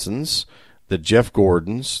Johnsons, the Jeff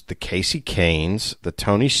Gordons, the Casey Kanes, the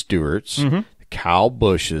Tony Stewarts, the Kyle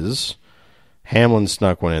Bushes. Hamlin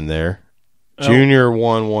snuck one in there. Junior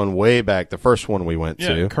won one way back, the first one we went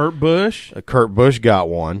to. Kurt Busch. Kurt Busch got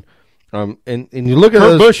one. And you look at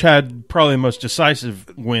Kurt Busch had probably the most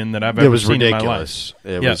decisive win that I've ever seen in my life.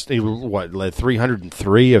 It was what, led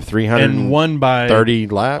 303 of 300 and won by 30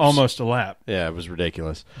 laps, almost a lap. Yeah, it was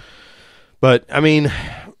ridiculous. But I mean,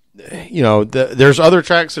 you know, there's other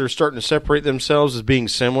tracks that are starting to separate themselves as being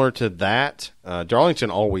similar to that.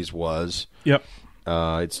 Darlington always was. Yep.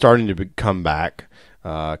 It's starting to come back.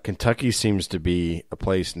 Kentucky seems to be a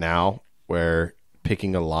place now where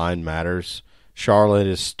picking a line matters. Charlotte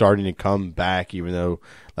is starting to come back, even though,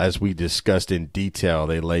 as we discussed in detail,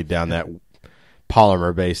 they laid down that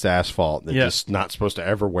polymer-based asphalt that's just not supposed to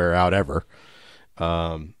ever wear out ever.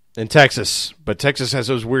 In Texas, but Texas has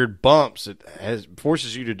those weird bumps. It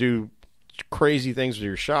forces you to do crazy things with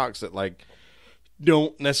your shocks that like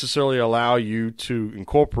don't necessarily allow you to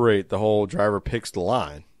incorporate the whole driver picks the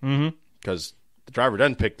line. Because the driver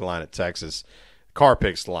doesn't pick the line at Texas. The car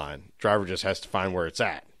picks the line. Driver just has to find where it's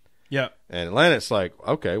at. Yeah. And Atlanta, it's like,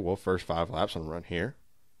 okay, well, first 5 laps, I'm going to run here.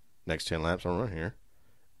 Next 10 laps, I'm going to run here.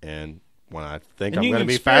 And when I think I'm going to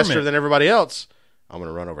be faster than everybody else, I'm going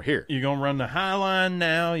to run over here. You're going to run the high line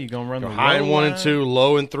now. You're going to run the high in 1 and 2,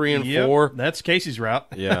 low in 3 and 4. That's Casey's route.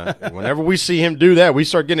 Yeah. And whenever we see him do that, we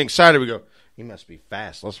start getting excited. We go, he must be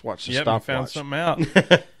fast. Let's watch the stopwatch. Found something out.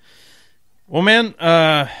 Well, man,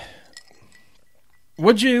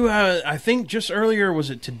 what'd you, I think just earlier, was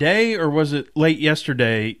it today or was it late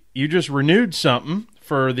yesterday, you just renewed something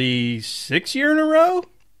for the 6th year in a row?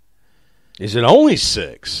 Is it only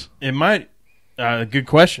 6? It might. Good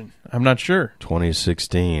question. I'm not sure.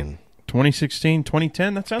 2016. 2016,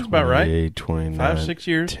 2010, that sounds about right. 29, 5, 6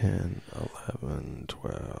 years. 10, 11,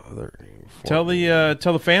 12, 13, 14.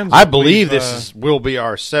 Tell the fans. I believe this will be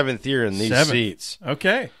our 7th year in these seats.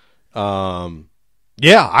 Okay.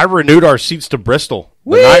 Yeah, I renewed our seats to Bristol,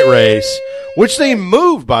 the night race, which they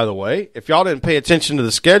moved, by the way. If y'all didn't pay attention to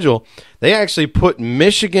the schedule, they actually put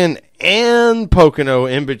Michigan and Pocono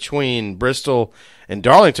in between Bristol and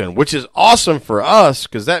Darlington, which is awesome for us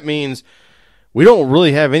because that means we don't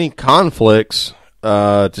really have any conflicts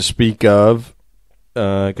to speak of.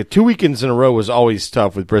 2 weekends in a row was always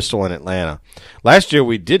tough with Bristol and Atlanta. Last year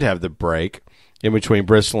we did have the break in between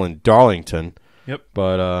Bristol and Darlington. Yep.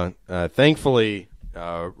 But thankfully,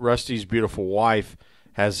 Rusty's beautiful wife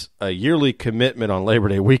has a yearly commitment on Labor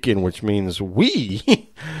Day weekend, which means we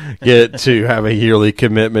get to have a yearly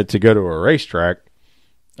commitment to go to a racetrack.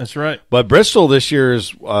 That's right. But Bristol this year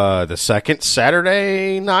is the second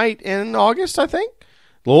Saturday night in August, I think.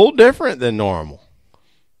 A little different than normal.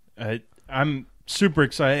 I'm super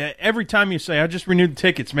excited. Every time you say, I just renewed the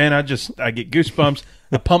tickets, man, I get goosebumps.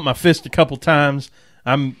 I pump my fist a couple times.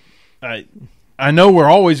 I know we're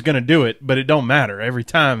always going to do it, but it don't matter. Every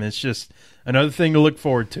time it's just another thing to look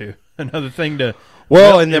forward to, another thing to.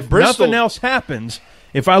 Well, and if nothing else happens,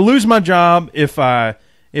 if I lose my job, if I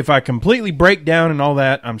completely break down and all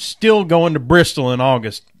that, I'm still going to Bristol in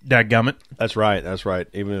August. Dadgummit. That's right. That's right.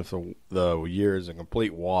 Even if the year is a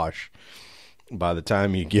complete wash, by the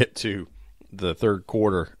time you get to the third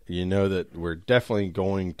quarter, you know that we're definitely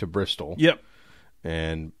going to Bristol. Yep.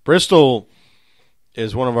 And Bristol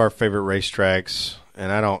is one of our favorite racetracks,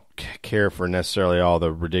 and I don't care for necessarily all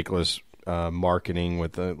the ridiculous marketing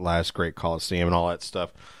with the last great Coliseum and all that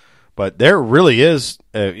stuff. But there really is,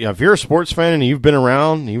 if you're a sports fan and you've been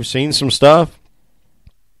around, you've seen some stuff,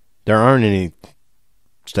 there aren't any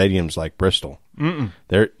stadiums like Bristol.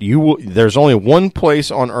 There's only one place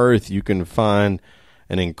on earth you can find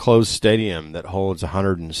an enclosed stadium that holds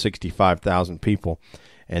 165,000 people,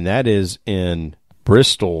 and that is in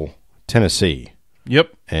Bristol, Tennessee.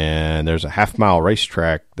 Yep. And there's a half-mile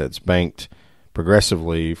racetrack that's banked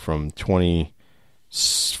progressively from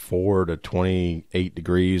 24 to 28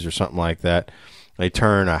 degrees or something like that. They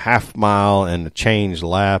turn a half mile and a change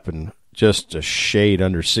lap and just a shade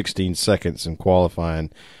under 16 seconds in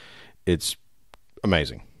qualifying. It's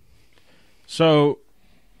amazing. So,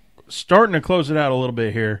 starting to close it out a little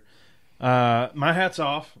bit here, my hat's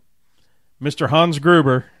off. Mr. Hans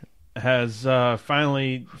Gruber has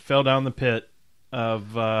finally fell down the pit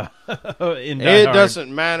of in Die It Hard.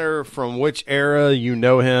 doesn't matter from which era you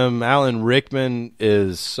know him. Alan Rickman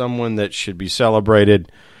is someone that should be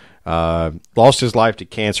celebrated. Lost his life to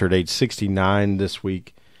cancer at age 69 this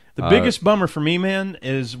week. The biggest bummer for me, man,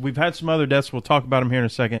 is we've had some other deaths. We'll talk about them here in a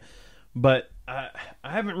second. But I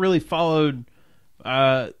haven't really followed,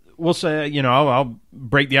 we'll say, I'll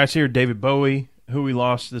break the ice here. David Bowie, who we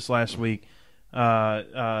lost this last week.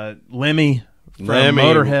 Lemmy from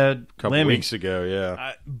Motorhead. A couple weeks ago,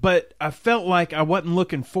 yeah. But I felt like I wasn't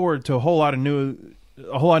looking forward to a whole lot of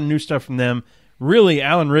new stuff from them. Really,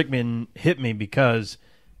 Alan Rickman hit me because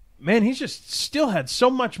man, he's just still had so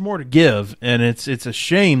much more to give, and it's a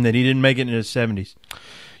shame that he didn't make it in his 70s.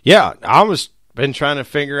 Yeah, been trying to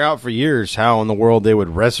figure out for years how in the world they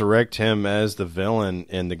would resurrect him as the villain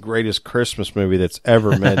in the greatest Christmas movie that's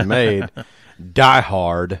ever been made, Die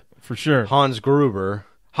Hard. For sure. Hans Gruber.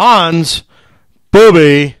 Hans,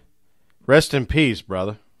 Booby, rest in peace,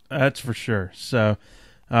 brother. That's for sure. So,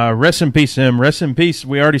 rest in peace, him. Rest in peace.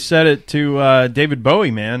 We already said it to David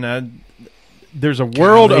Bowie, man. There's a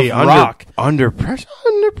world of rock. Under pressure.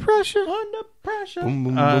 Under pressure. Boom,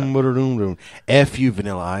 boom, boom, boom, boom, boom. F you,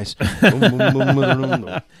 Vanilla Ice. Boom, boom, boom, boom, boom,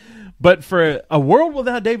 boom. But for a world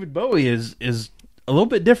without David Bowie is a little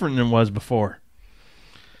bit different than it was before.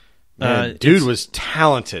 Man, dude was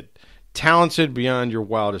talented beyond your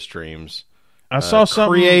wildest dreams. I saw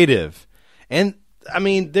something creative, and I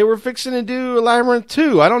mean they were fixing to do Labyrinth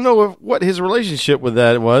 2. I don't know what his relationship with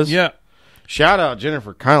that was. Yeah, shout out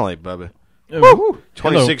Jennifer Connelly, Bubba. Woo.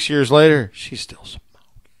 26 years later, she's still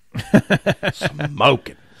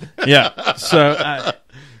smoking. Yeah. So,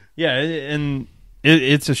 yeah, and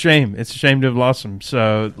it's a shame. It's a shame to have lost him.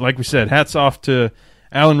 So, like we said, hats off to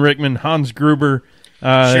Alan Rickman, Hans Gruber,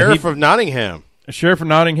 Sheriff of Nottingham. Sheriff of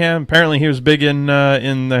Nottingham. Apparently, he was big in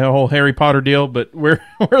the whole Harry Potter deal, but we're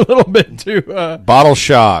a little bit too Bottle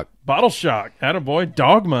Shock. Bottle Shock. Attaboy.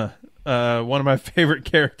 Dogma. One of my favorite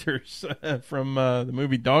characters from the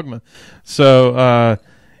movie Dogma. So,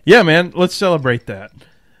 yeah, man, let's celebrate that.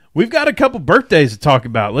 We've got a couple birthdays to talk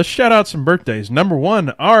about. Let's shout out some birthdays. Number one,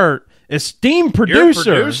 our esteemed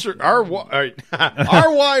producer. Our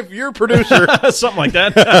wife, your producer. Something like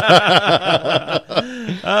that.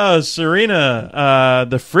 Serena,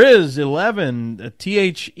 the Frizz 11,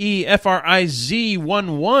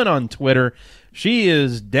 THEFRIZ11 on Twitter. She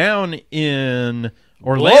is down in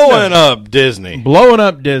Orlando. Blowing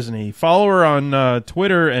up Disney. Follow her on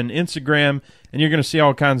Twitter and Instagram, and you're going to see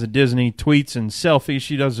all kinds of Disney tweets and selfies.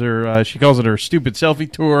 She does her. She calls it her stupid selfie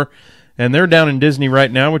tour, and they're down in Disney right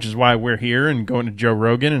now, which is why we're here and going to Joe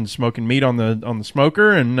Rogan and smoking meat on the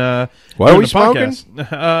smoker. And what are we smoking?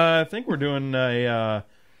 I think we're doing a.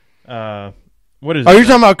 What is? Oh, you're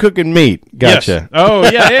talking about cooking meat. Gotcha. Yes. Oh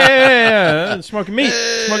yeah. Smoking meat.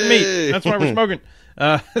 That's why we're smoking.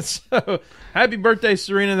 So happy birthday,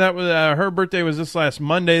 Serena. That was her birthday was this last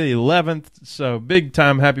Monday, the 11th. So big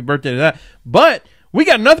time happy birthday to that. But we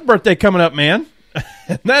got another birthday coming up, man.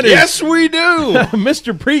 That is, yes, we do.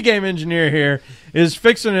 Mr. Pregame Engineer here is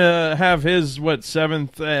fixing to have his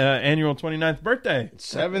 7th annual 29th birthday.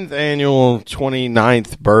 7th annual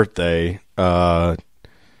 29th birthday.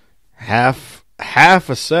 Half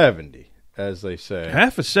a 70, as they say.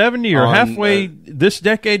 Half a 70 or halfway this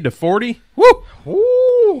decade to 40? Woo!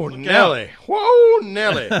 Woo, Nelly. Whoa,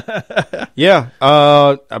 Nelly. Yeah,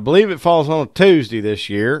 I believe it falls on a Tuesday this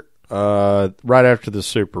year, right after the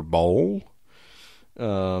Super Bowl.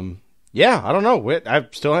 Yeah, I don't know. I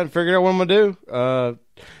still haven't figured out what I'm going to do.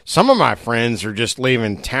 Some of my friends are just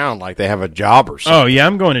leaving town like they have a job or something. Oh, yeah,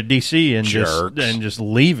 I'm going to D.C. and just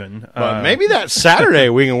leaving. But maybe that Saturday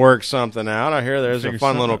we can work something out. I hear there's a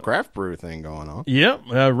fun little craft brew thing going on. Yep,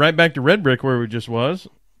 right back to Red Brick where we just was.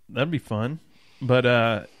 That'd be fun.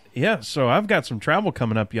 But, yeah, so I've got some travel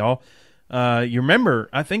coming up, y'all. You remember,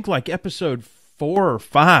 I think like episode 4 or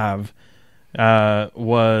 5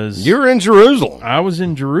 was... You were in Jerusalem. I was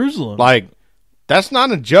in Jerusalem. Like, that's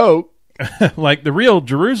not a joke. Like the real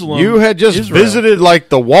Jerusalem. You had just Israel. visited like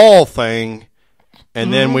the wall thing,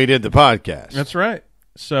 and then we did the podcast. That's right.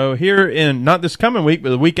 So here in, not this coming week, but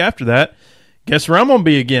the week after that, guess where I'm going to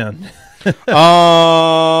be again?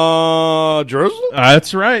 Jerusalem?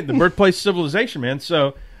 That's right. The birthplace of civilization, man.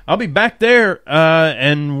 So I'll be back there,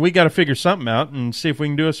 and we got to figure something out and see if we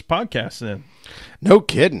can do a podcast then. No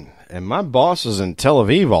kidding. And my boss is in Tel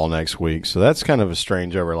Aviv all next week, so that's kind of a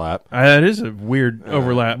strange overlap. It is a weird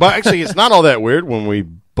overlap. But actually, it's not all that weird when we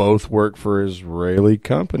both work for Israeli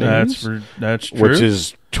companies. That's true. Which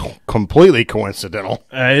is completely coincidental.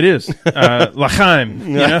 It is.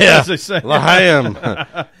 L'chaim. As they say. L'chaim.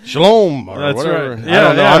 Shalom. Or That's whatever. right. I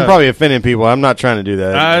don't know. I'm probably offending people. I'm not trying to do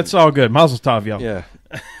that. It's all good. Mazel tov, y'all. Yeah.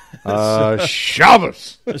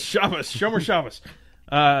 Shabbos. Shabbos. Shomer Shabbos.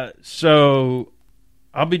 So...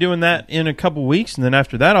 I'll be doing that in a couple weeks, and then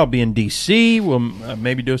after that, I'll be in D.C. We'll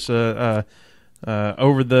maybe do us a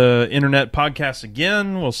over the internet podcast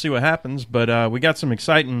again. We'll see what happens, but we got some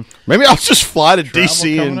exciting. Maybe I'll just fly to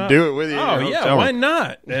D.C. and do it with you. Oh yeah, why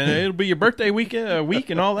not? And it'll be your birthday week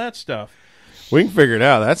and all that stuff. We can figure it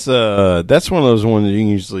out. That's one of those ones that you can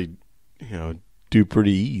usually do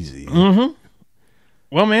pretty easy. Mm-hmm.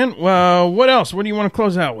 Well, man, what else? What do you want to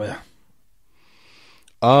close out with?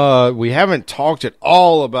 We haven't talked at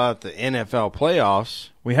all about the NFL playoffs.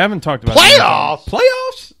 We haven't talked about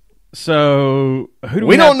playoffs. So who do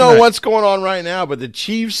we don't know what's going on right now, but the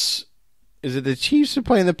Chiefs. Is it the Chiefs are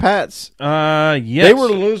playing the Pats? Yes. They were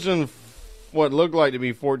losing what looked like to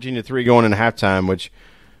be 14-3 going into halftime, which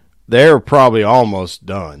they're probably almost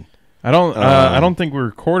done. I don't think we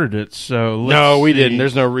recorded it, so no, we didn't.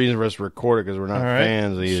 There's no reason for us to record it because we're not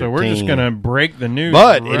fans of either So we're just gonna break the news.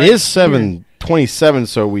 But it is 7:27,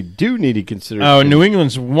 so we do need to consider. Oh, New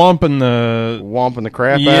England's whomping the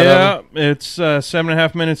crap out of them. Yeah, it's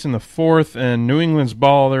 7.5 minutes in the fourth, and New England's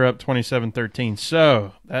ball. They're up 27-13.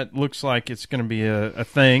 So that looks like it's going to be a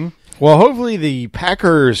thing. Well, hopefully the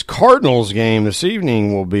Packers-Cardinals game this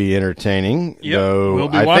evening will be entertaining. Yep, though we'll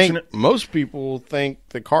be I watching think it. Most people think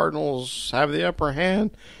the Cardinals have the upper hand.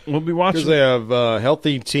 We'll be watching because they have a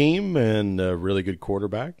healthy team and a really good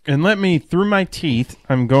quarterback. And let me, through my teeth,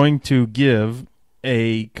 I'm going to give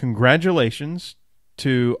a congratulations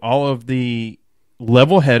to all of the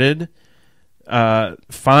level-headed,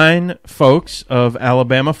 fine folks of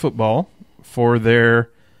Alabama football for their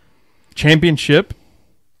championship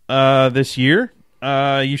this year.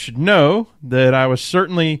 You should know that I was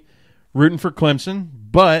certainly rooting for Clemson,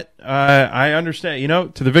 but I understand,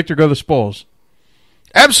 to the victor go the spoils.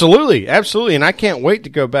 Absolutely, and I can't wait to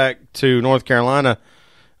go back to North Carolina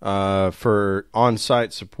for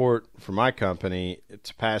on-site support for my company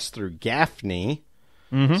to pass through Gaffney,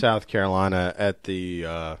 South Carolina, at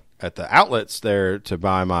the outlets there to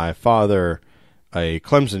buy my father a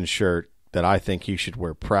Clemson shirt that I think he should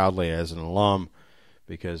wear proudly as an alum.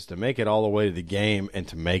 Because to make it all the way to the game and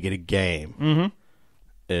to make it a game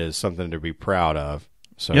is something to be proud of.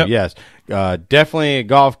 So, yes, definitely a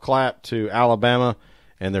golf clap to Alabama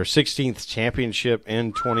and their 16th championship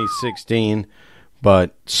in 2016.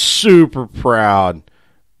 But super proud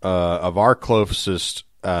of our closest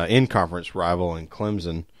in-conference rival in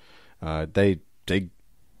Clemson. They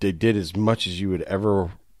did as much as you would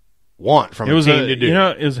ever want from a team to do.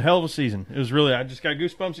 It was a hell of a season. It was really, I just got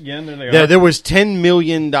goosebumps again. There they are. Yeah, there was $10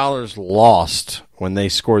 million lost when they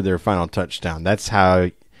scored their final touchdown. That's how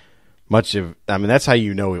that's how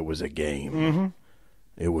you know it was a game.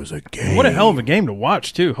 It was a game. What a hell of a game to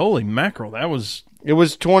watch, too. Holy mackerel. It was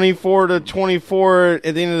 24-24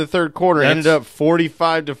 at the end of the third quarter. It ended up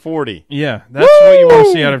 45-40. Yeah, that's what you want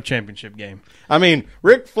to see out of a championship game. I mean,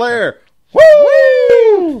 Ric Flair.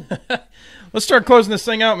 Woo! Let's start closing this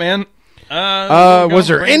thing out, man. Was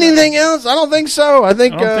there anything else? I don't think so. I don't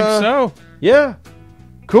think so. Yeah.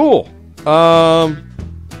 Cool. Well,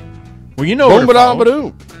 you know where to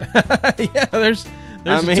follow. Yeah, there's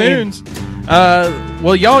the tunes.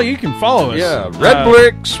 Well, y'all, you can follow us. Yeah, Red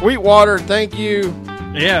Brick, Sweetwater, thank you.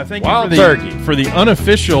 Yeah, thank Wild you for the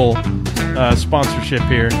unofficial sponsorship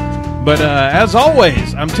here. But as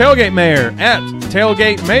always, I'm Tailgate Mayor at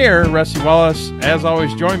Tailgate Mayor. Rusty Wallace, as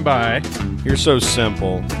always, joined by... You're so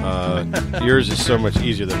simple. Yours is so much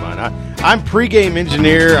easier than mine. I'm pregame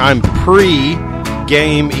engineer. I'm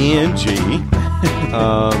pre-game ENG.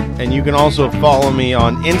 And you can also follow me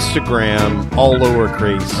on Instagram, all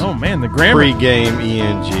lowercase. Oh, man, the grammar. Pre-game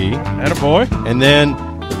ENG. Attaboy. And then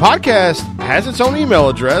the podcast has its own email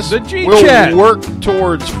address. The G-Chat. We'll work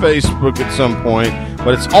towards Facebook at some point,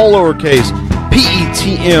 but it's all lowercase.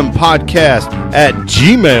 PETM podcast at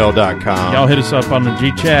gmail.com. Y'all hit us up on the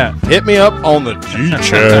G-Chat. Hit me up on the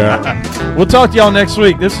G-Chat. We'll talk to y'all next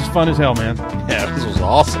week. This is fun as hell, man. Yeah, this was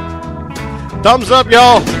awesome. Thumbs up,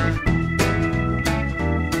 y'all.